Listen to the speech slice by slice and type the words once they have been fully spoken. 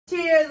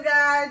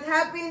guys.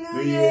 Happy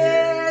New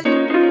Year.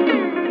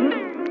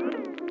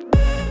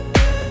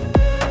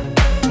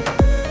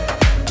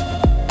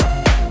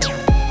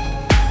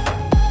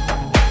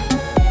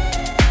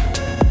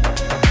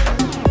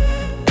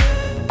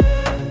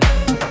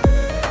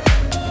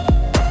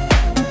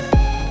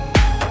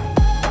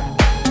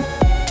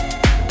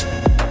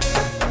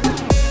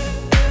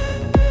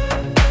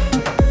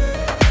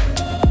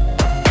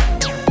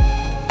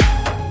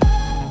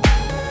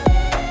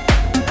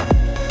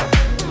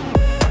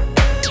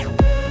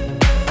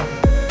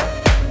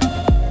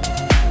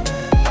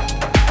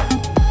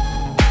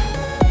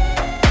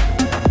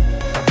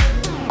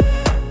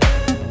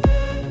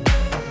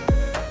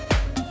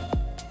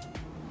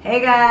 Hey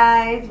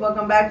guys,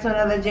 welcome back to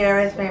another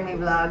JRS Family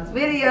Vlogs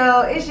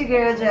video. It's your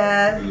girl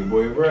Jess. And your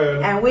boy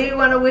Brad. And we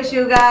want to wish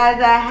you guys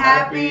a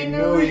Happy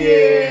New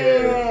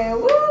Year.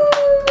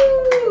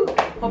 Woo!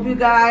 Hope you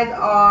guys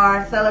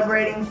are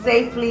celebrating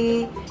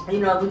safely. You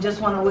know, we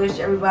just want to wish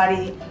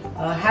everybody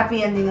a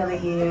happy ending of the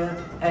year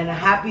and a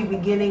happy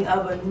beginning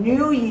of a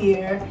new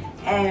year,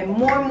 and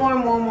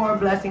more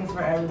blessings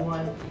for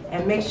everyone.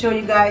 And make sure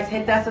you guys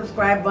hit that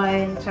subscribe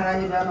button, turn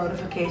on your bell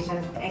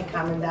notifications, and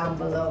comment down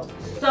below.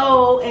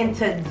 So in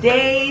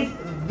today's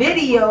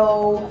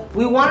video,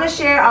 we want to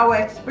share our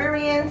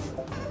experience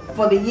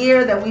for the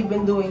year that we've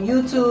been doing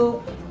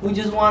YouTube. We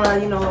just want to,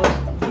 you know,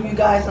 give you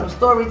guys some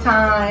story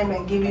time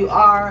and give you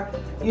our,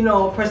 you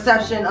know,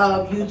 perception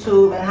of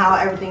YouTube and how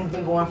everything's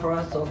been going for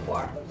us so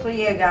far. So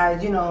yeah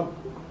guys, you know,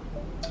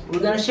 we're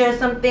going to share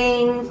some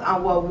things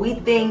on what we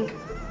think,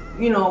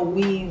 you know,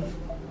 we've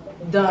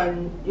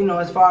done, you know,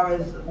 as far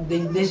as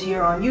this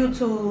year on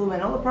YouTube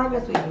and all the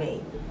progress we've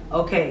made.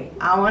 Okay,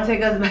 I want to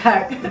take us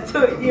back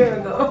to a year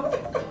ago.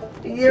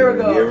 A year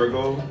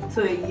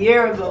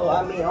ago.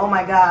 I mean, oh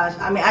my gosh.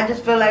 I mean, I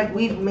just feel like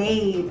we've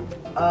made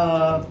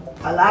a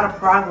lot of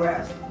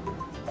progress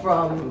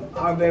from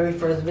our very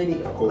first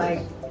video.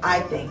 Like,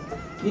 I think,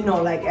 you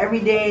know, like every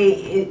day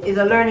is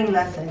a learning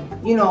lesson.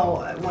 You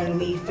know, when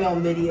we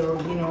film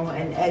videos, you know,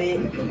 and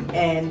edit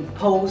and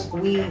post,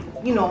 we,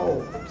 you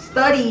know,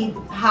 studied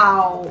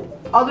how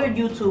other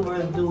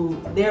YouTubers do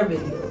their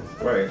videos.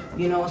 Right.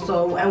 You know,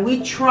 so, and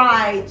we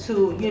try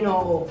to, you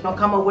know,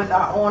 come up with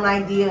our own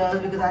ideas,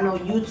 because I know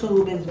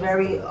YouTube is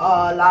very, a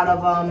lot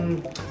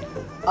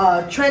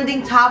of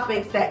trending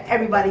topics that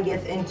everybody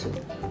gets into.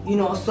 You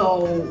know,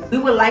 so we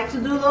would like to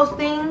do those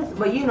things,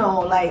 but you know,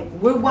 like,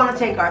 we want to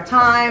take our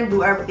time,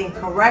 do everything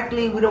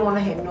correctly. We don't want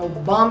to hit no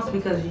bumps,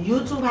 because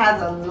YouTube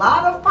has a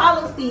lot of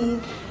policies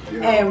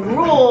and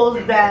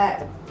rules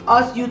that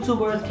us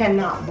YouTubers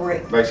cannot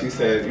break. Like she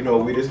said, you know,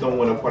 we just don't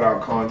want to put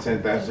out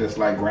content that's just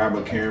like grab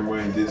a camera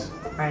and just,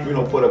 you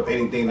know, put up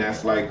anything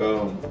that's like,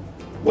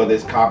 whether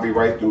it's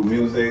copyright through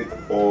music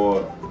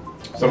or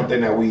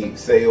something that we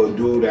say or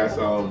do that's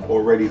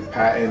already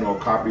patent or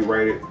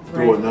copyrighted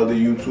through another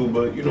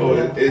YouTuber. You know,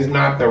 it's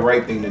not the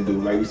right thing to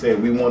do. Like we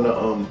said, we want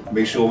to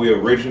make sure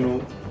we're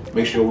original,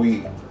 make sure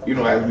we, you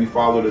know, as we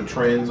follow the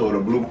trends or the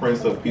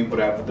blueprints of people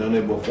that have done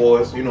it before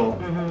us, you know,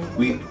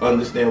 we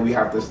understand we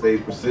have to stay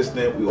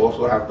persistent. We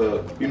also have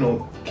to, you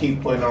know,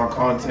 keep putting out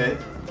content,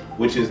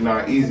 which is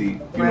not easy,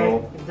 you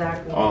know.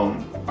 Exactly.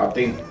 I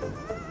think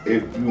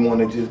if you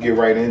want to just get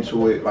right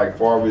into it, like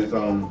far as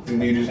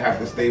you just have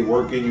to stay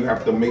working. You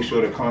have to make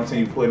sure the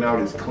content you're putting out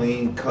is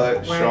clean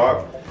cut,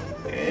 sharp.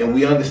 And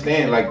we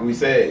understand, like we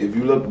said, if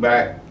you look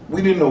back,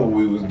 we didn't know what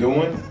we was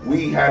doing.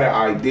 We had an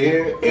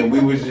idea and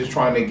we was just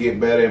trying to get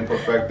better and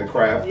perfect the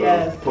craft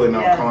of putting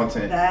out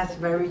content. That's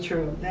very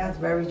true. That's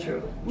very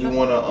true. We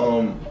want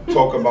to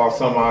talk about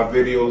some of our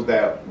videos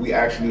that we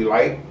actually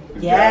like.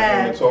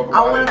 Yeah,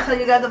 I want to tell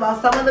you guys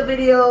about some of the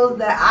videos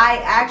that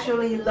I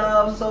actually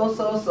love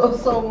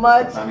so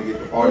much. Time to get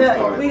the party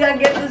started. We gotta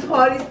get this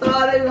party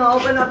started. We're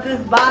gonna open up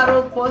this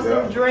bottle, pour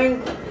some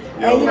drinks,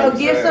 and you know,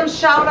 give some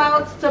shout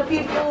outs to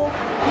people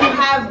who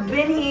have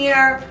been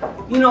here,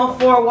 you know,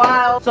 for a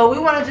while. So we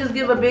want to just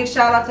give a big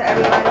shout out to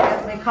everybody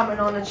that's been coming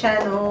on the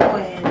channel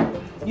and,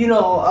 you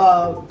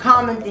know,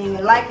 commenting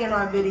and liking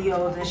our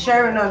videos and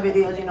sharing our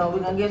videos. You know, we're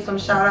gonna give some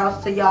shout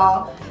outs to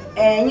y'all.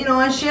 And, you know,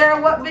 and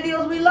share what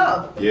videos we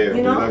love. Yeah,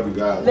 you know? We love you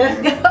guys.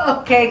 Let's go.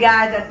 Okay,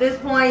 guys, at this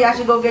point, y'all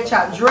should go get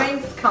y'all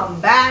drinks,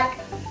 come back,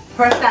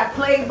 press that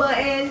play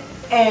button,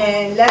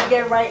 and let's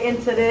get right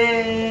into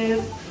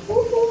this.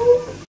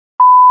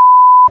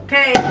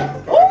 Okay.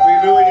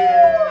 Happy New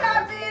Year.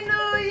 Happy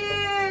New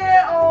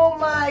Year. Oh,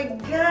 my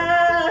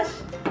gosh.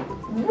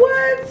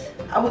 What?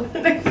 I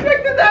wasn't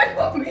expecting that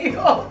from me.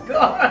 Oh,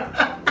 God.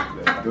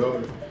 Let's do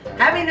it.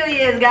 Happy New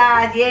Year's,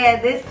 guys.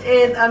 Yeah, this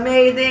is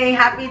amazing.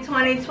 Happy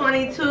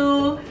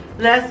 2022.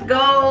 Let's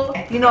go.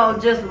 You know,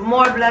 just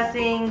more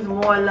blessings,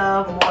 more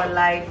love, more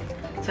life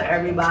to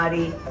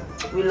everybody.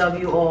 We love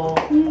you all.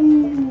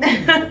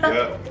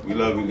 Yep, we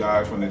love you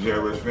guys from the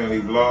JRS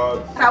Family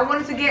Vlogs. I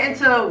wanted to get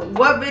into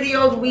what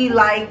videos we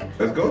like.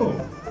 Let's go.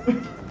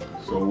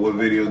 So what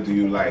videos do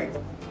you like?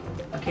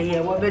 Okay,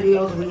 yeah, what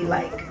videos we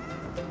like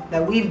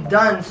that we've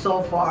done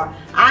so far.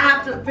 I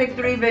have to pick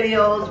 3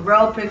 videos.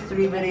 Rel picks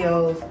 3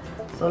 videos.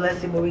 So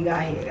let's see what we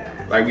got here,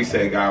 guys. Like we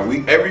said, guys,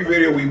 every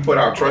video we put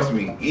out, trust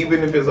me,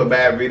 even if it's a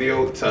bad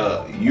video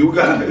to you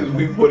guys,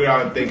 we put it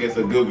out and think it's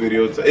a good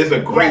video. It's a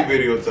great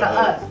video to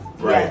us.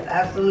 Right. Yes,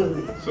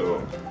 absolutely.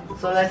 So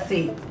let's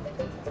see.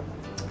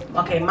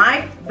 Okay,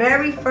 my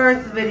very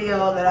first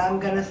video that I'm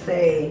gonna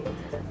say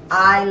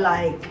I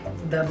like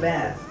the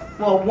best.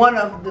 Well, one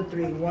of the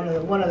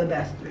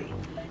best three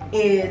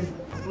is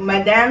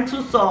Madame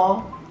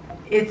Tussauds.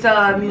 It's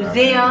a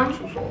museum.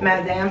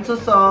 Madame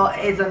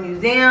Tussauds is a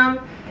museum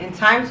in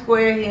Times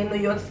Square here in New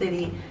York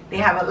City. They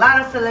have a lot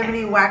of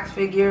celebrity wax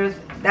figures.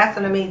 That's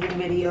an amazing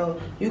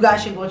video. You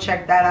guys should go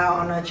check that out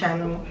on our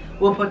channel.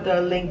 We'll put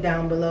the link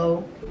down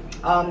below.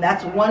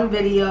 That's one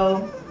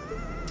video.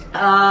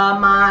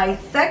 My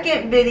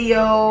second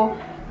video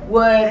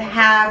would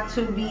have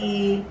to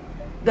be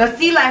the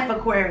Sea Life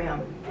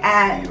Aquarium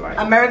at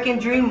American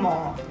Dream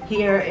Mall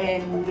here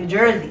in New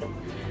Jersey.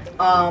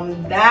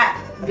 That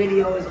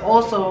video is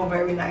also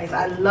very nice.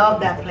 I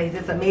love that place.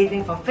 It's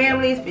amazing for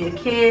families, for your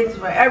kids,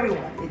 for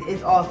everyone.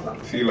 It's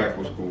awesome. Sea Life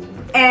was cool.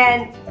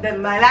 And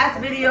my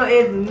last video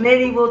is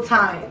Medieval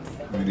Times.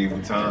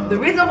 Medieval Times. The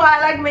reason why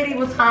I like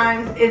Medieval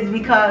Times is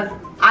because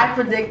I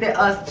predicted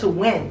us to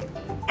win.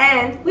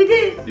 And we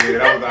did. Yeah,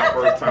 that was our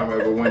first time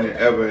ever winning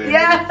ever.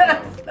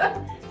 Yes.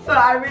 So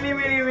I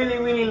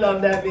really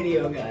love that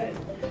video, guys.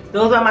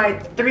 Those are my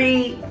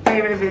 3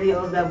 favorite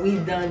videos that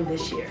we've done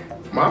this year.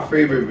 My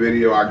favorite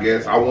video, I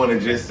guess, I want to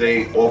just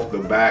say off the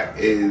bat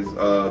is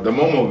the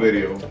Momo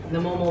video. The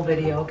Momo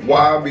video, okay.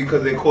 Why?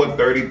 Because it caught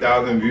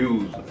 30,000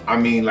 views. I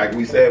mean, like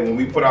we said, when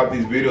we put out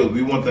these videos,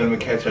 we want them to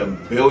catch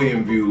 1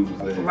 billion views.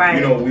 And, right.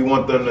 You know, we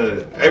want them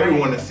to,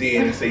 everyone to see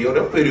it and say, yo,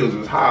 that videos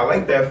was high. I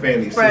like that,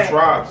 family.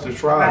 Subscribe,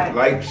 right.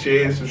 Like,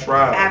 share,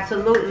 subscribe.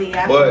 Absolutely,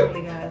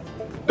 guys.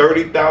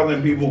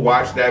 30,000 people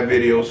watched that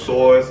video,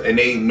 saw us, and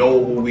they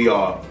know who we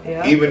are.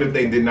 Yep. Even if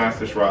they did not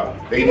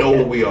subscribe. They know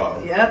who we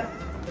are. Yep.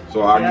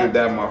 So I'll give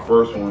that my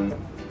first one.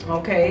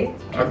 Okay.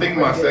 I think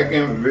my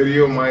second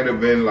video might have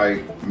been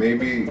like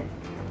maybe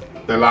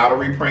the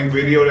lottery prank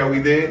video that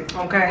we did.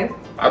 Okay.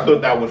 I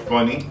thought that was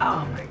funny.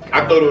 Oh my God.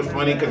 I thought it was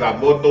funny because I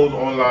bought those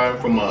online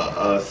from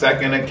a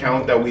second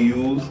account that we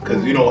use.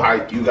 Because you know how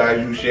you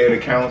guys use shared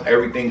accounts,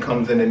 everything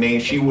comes in the name.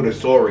 She would have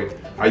saw it.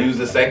 I used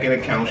the second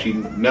account. She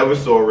never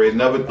saw it,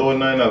 never thought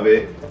none of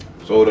it.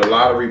 So the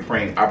lottery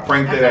prank, I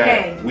pranked it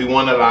at, we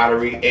won the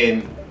lottery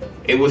and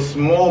it was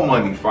small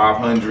money,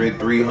 500,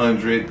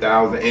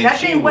 300,000. And that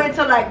thing went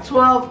to like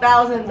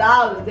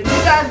 $12,000. If you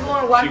guys go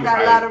and watch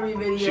that lottery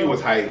video, she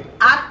was hyped.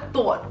 I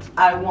thought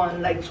I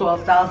won like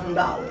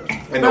 $12,000.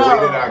 And the way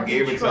that I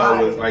gave it to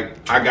her was like,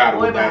 I got it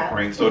with that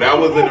prank. So that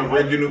was an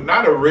original,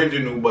 not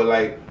original, but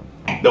like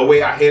the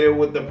way I hit it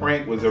with the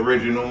prank was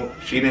original.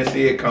 She didn't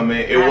see it coming.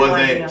 It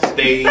wasn't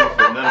staged or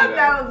none of that.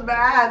 That was bad.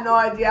 I had no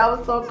idea. I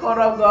was so caught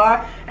off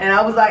guard, and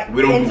I was like,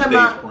 we don't do stage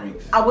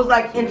pranks. I was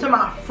like into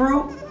my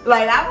fruit.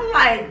 Like I was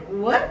like,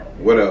 what?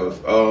 What else?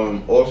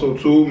 Also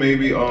too,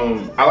 maybe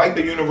I like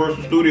the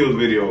Universal Studios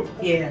video.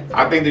 Yeah.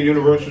 I think the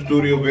Universal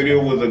Studio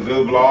video was a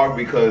good vlog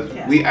because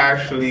we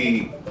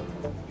actually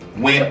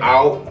went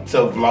out to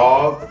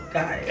vlog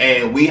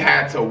and we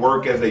had to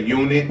work as a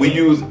unit. We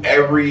used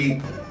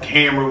every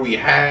camera we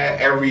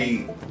had,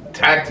 every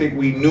tactic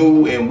we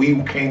knew, and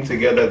we came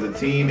together as a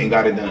team and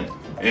got it done.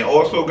 And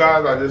also,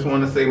 guys, I just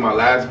want to say my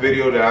last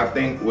video that I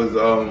think was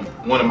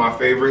one of my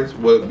favorites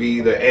would be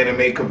the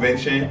anime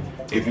convention.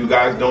 If you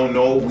guys don't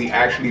know, we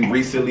actually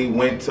recently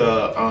went to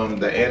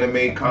the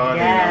Anime Con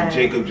in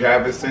Jacob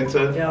Javits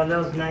Center. Yo, that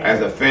was nice.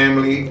 As a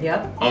family.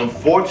 Yep.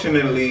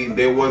 Unfortunately,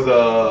 there was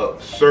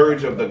a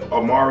surge of the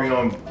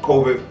Omicron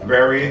COVID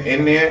variant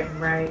in there.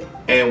 Right.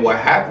 And what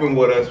happened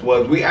with us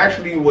was we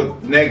actually were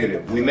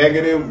negative.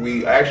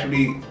 We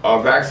actually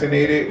are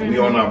vaccinated. We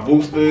on our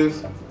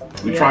boosters.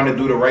 We're trying to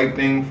do the right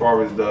thing as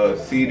far as the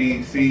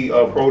CDC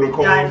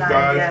protocols,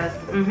 guys. Yes.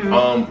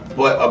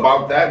 But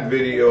about that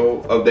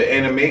video of the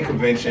anime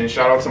convention,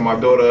 shout out to my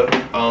daughter.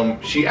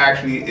 She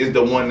actually is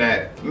the one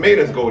that made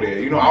us go there.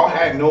 You know, I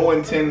had no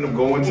intent of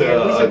going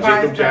to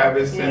Jacob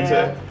Javits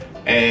Center,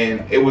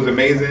 and it was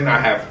amazing. I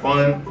had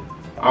fun.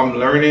 I'm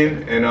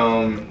learning, and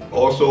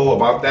also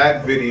about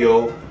that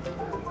video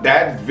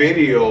that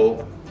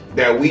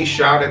we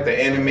shot at the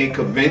anime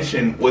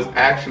convention was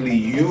actually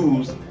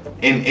used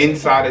in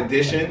Inside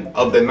Edition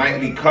of the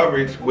nightly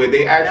coverage, where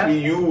they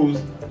actually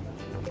used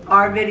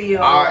our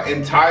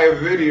entire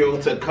video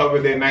to cover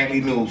their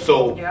nightly news.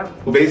 So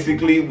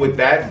basically with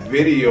that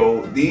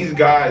video, these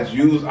guys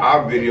use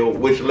our video,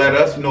 which let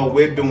us know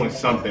we're doing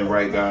something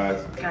right,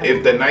 guys.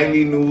 If the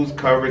nightly news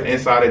coverage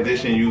Inside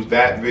Edition used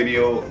that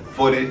video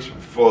footage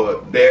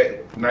for their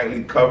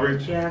nightly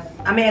coverage. Yes.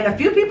 I mean, a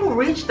few people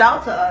reached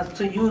out to us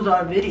to use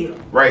our video.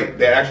 Right,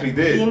 they actually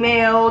did.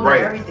 Emailed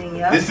and everything,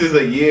 This is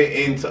a year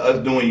into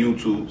us doing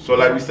YouTube. So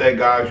like we said,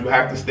 guys, you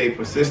have to stay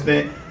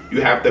persistent.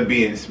 You have to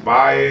be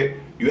inspired.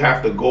 You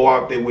have to go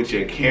out there with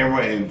your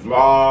camera and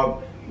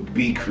vlog.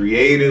 Be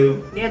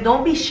creative. Yeah,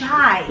 don't be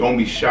shy. Don't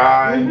be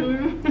shy.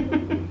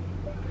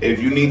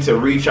 If you need to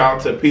reach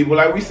out to people,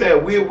 like we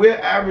said, we're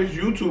average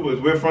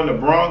YouTubers. We're from the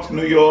Bronx,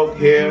 New York,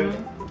 here.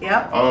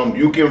 Yep.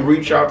 You can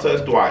reach out to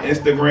us through our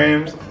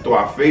Instagrams, through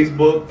our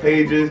Facebook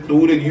pages,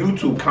 through the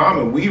YouTube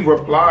comment. We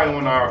reply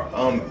on our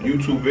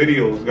YouTube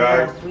videos,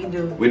 guys. Yes, we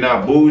do. We're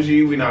not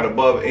bougie. We're not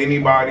above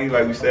anybody.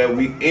 Like we said,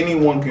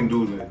 anyone can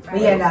do this. But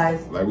yeah,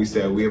 guys. Like we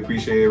said, we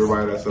appreciate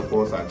everybody that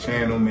supports our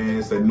channel, man.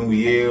 It's a new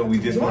year. We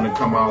just want to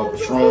come out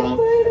strong.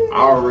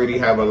 I already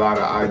have a lot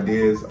of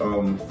ideas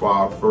for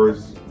our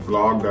first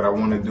vlog that I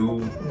want to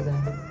do.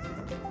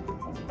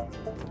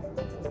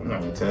 I'm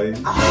not gonna tell you,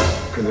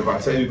 because if I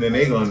tell you, then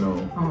they gonna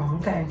know. Oh,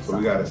 okay. So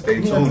we gotta stay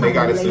tuned. They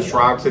gotta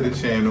subscribe to the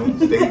channel.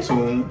 Stay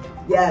tuned.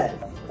 Yes.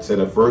 To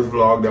the first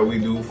vlog that we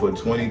do for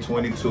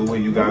 2022,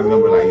 and you guys gonna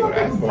be like, yo,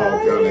 that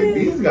vlog, yo, like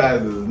these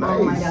guys is nice.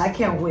 Oh my god, I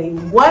can't wait.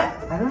 What?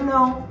 I don't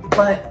know,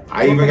 but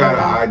I even got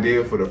an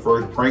idea for the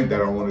first prank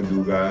that I want to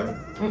do, guys.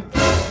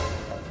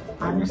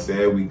 Like we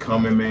said, we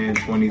coming, man.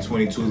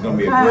 2022 is gonna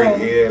be a great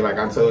year. Like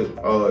I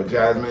told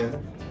Jasmine,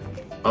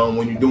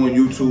 when you're doing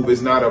YouTube,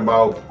 it's not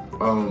about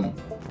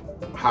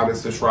how the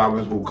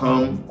subscribers will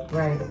come.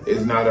 Right.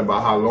 It's not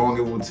about how long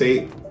it will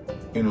take.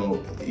 You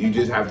know, you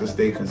just have to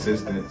stay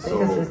consistent. Stay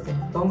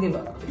consistent. Don't give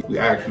up. We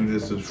ask you to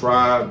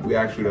subscribe. We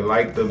ask you to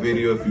like the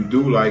video if you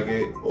do like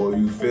it, or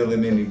you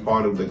feeling any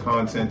part of the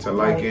content to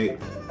like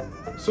it.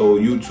 So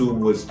YouTube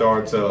would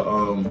start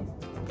to,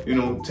 you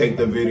know, take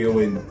the video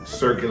and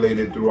circulate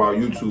it through our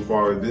YouTube.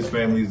 For this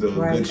family's a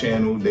good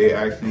channel. They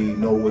actually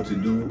know what to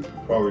do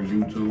as far as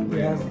YouTube.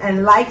 Yes.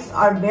 And likes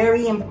are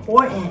very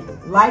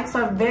important. Likes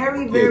are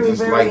very, very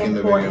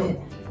important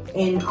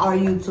in our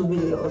YouTube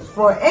videos.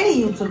 For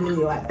any YouTube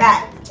video at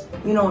that.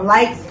 You know,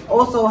 likes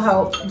also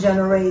help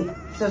generate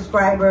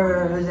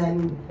subscribers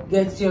and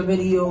gets your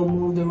video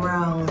moved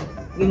around,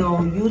 you know,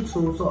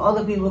 YouTube, so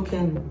other people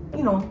can,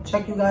 you know,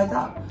 check you guys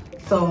out.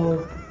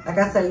 So, like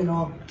I said, you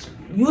know,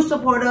 you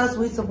support us,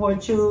 we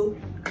support you,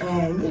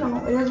 and, you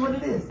know, it is what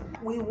it is.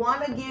 We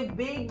want to give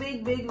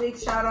big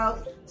shout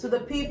outs to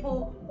the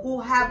people who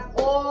have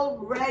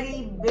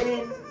already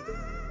been,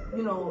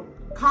 you know,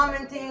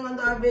 commenting on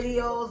our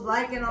videos,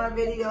 liking our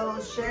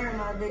videos, sharing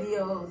our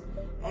videos,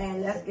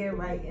 and let's get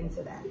right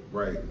into that.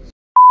 Right.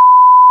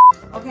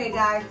 Okay,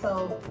 guys,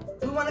 so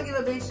we want to give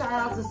a big shout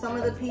out to some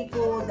of the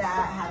people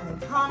that have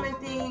been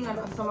commenting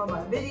on some of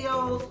our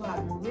videos, who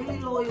have been really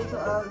loyal to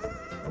us,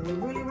 and we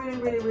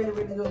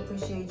really do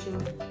appreciate you.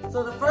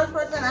 So the first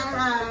person I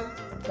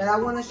have that I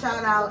want to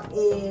shout out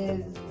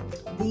is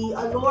the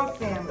Allure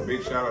family.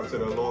 Big shout out to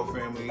the Allure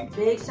family.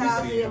 Big shout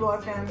out to the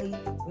Allure family.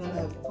 We're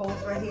going to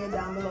post right here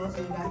down below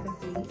so you guys can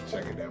see.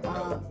 Check it down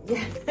below.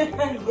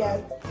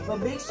 Yes. But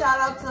big shout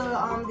out to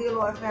the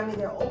Allure family.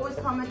 They're always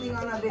commenting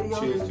on our videos.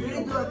 Cheers we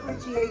really do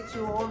appreciate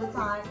you all the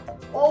time.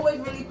 Always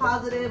really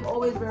positive.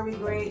 Always very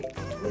great.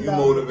 You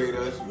motivate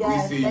us.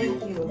 Yes, we see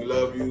thank you. We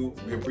love you.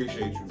 We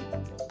appreciate you.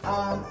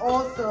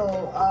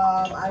 Also,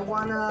 I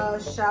want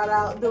to shout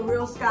out the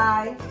Real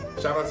Sky.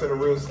 Shout out to the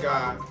Real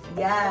Sky.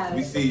 Yes.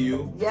 We see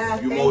you.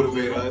 Yes. You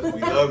motivate us.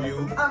 We love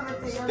you.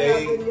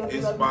 Stay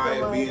inspired.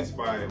 So be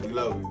inspired. We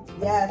love you.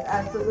 Yes,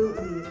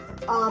 absolutely.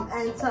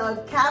 And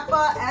to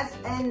Kappa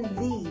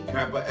SNZ.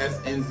 Kappa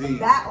SNZ.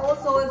 That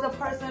also is a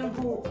person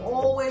who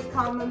always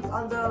comments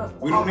on the.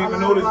 We don't even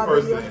know this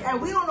person. Videos,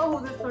 and we don't know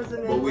who this person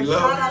is. But we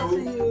love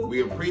you.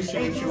 We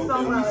appreciate you,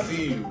 and much. we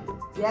see you.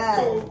 Yes.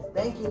 So,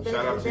 thank you.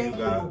 Shout out to you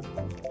guys.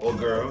 Or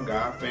girl,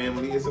 guy,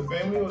 family. It's a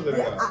family or is it a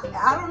guy?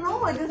 I don't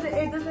know. It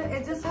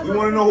just has. We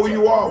want to know who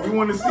you are. We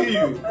want to see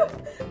you.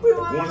 we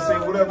want to say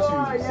what up to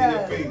you.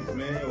 Yes. See your face,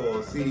 man.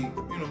 Or see,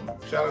 you know,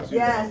 shout out to you.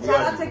 Yes.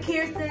 Shout out to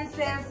Kirsten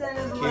Sampson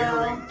as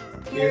well.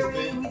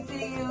 Kiri, we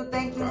see you.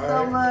 Thank you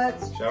so much.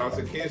 Shout out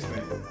to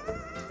Kirsten.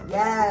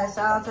 Yeah,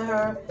 shout out to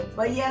her.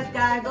 But yes,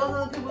 guys, those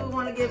are the people we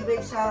want to give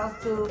big shout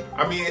outs to.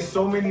 I mean, it's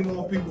so many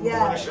more people we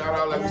want to shout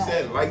out. Like we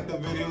said, like the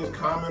videos,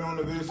 comment on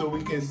the video so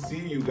we can see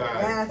you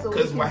guys.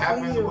 Because what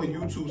happens with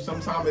YouTube,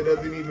 sometimes it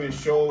doesn't even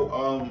show.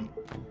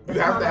 You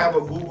have to have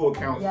a Google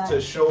account to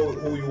show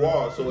who you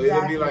are. So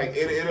it'll be like,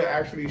 it'll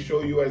actually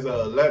show you as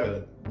a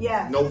letter.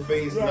 Yeah. No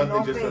face, nothing,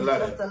 no just face, a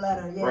letter. Just a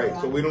letter. Yeah,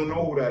 right. So we don't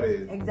know who that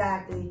is.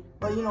 Exactly.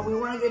 But you know, we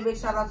want to give big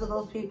shout out to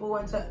those people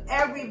and to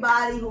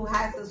everybody who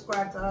has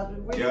subscribed to us.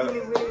 We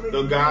really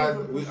the guys,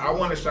 I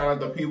want to shout out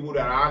the people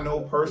that I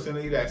know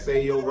personally that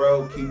say, yo,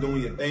 bro, keep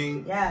doing your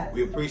thing. Yeah.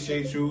 We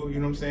appreciate you. You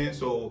know what I'm saying?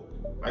 So,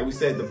 like we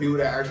said, the people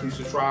that actually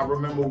subscribe.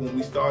 Remember when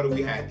we started,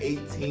 we had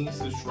 18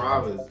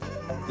 subscribers.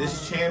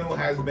 This channel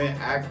has been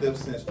active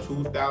since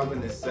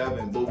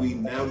 2007, but we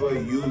never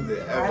used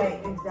it ever. Right,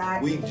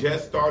 exactly. We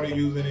just started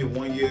using it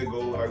 1 year ago,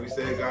 like we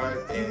said, guys,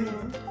 and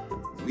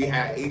we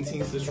had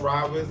 18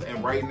 subscribers,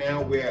 and right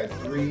now we're at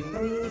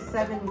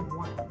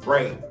 371.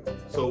 Right.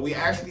 So we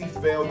actually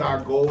failed our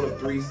goal of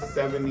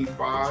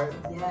 375.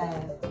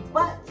 Yes.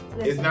 But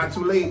it's not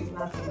too late. It's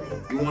not too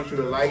late. We want you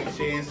to like,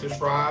 share, and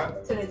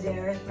subscribe to the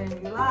Jairus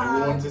Family Live. And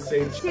we want to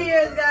say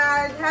cheers,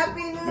 guys.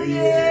 Happy New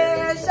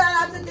Year.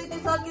 Shout out to Tiki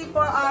Suki for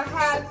our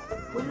hats.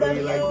 We love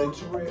you. Like the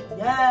trip.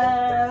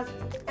 Yes.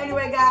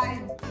 Anyway, guys,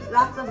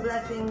 lots of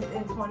blessings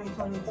in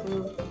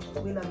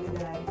 2022. We love you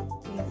guys.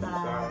 Peace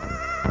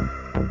out.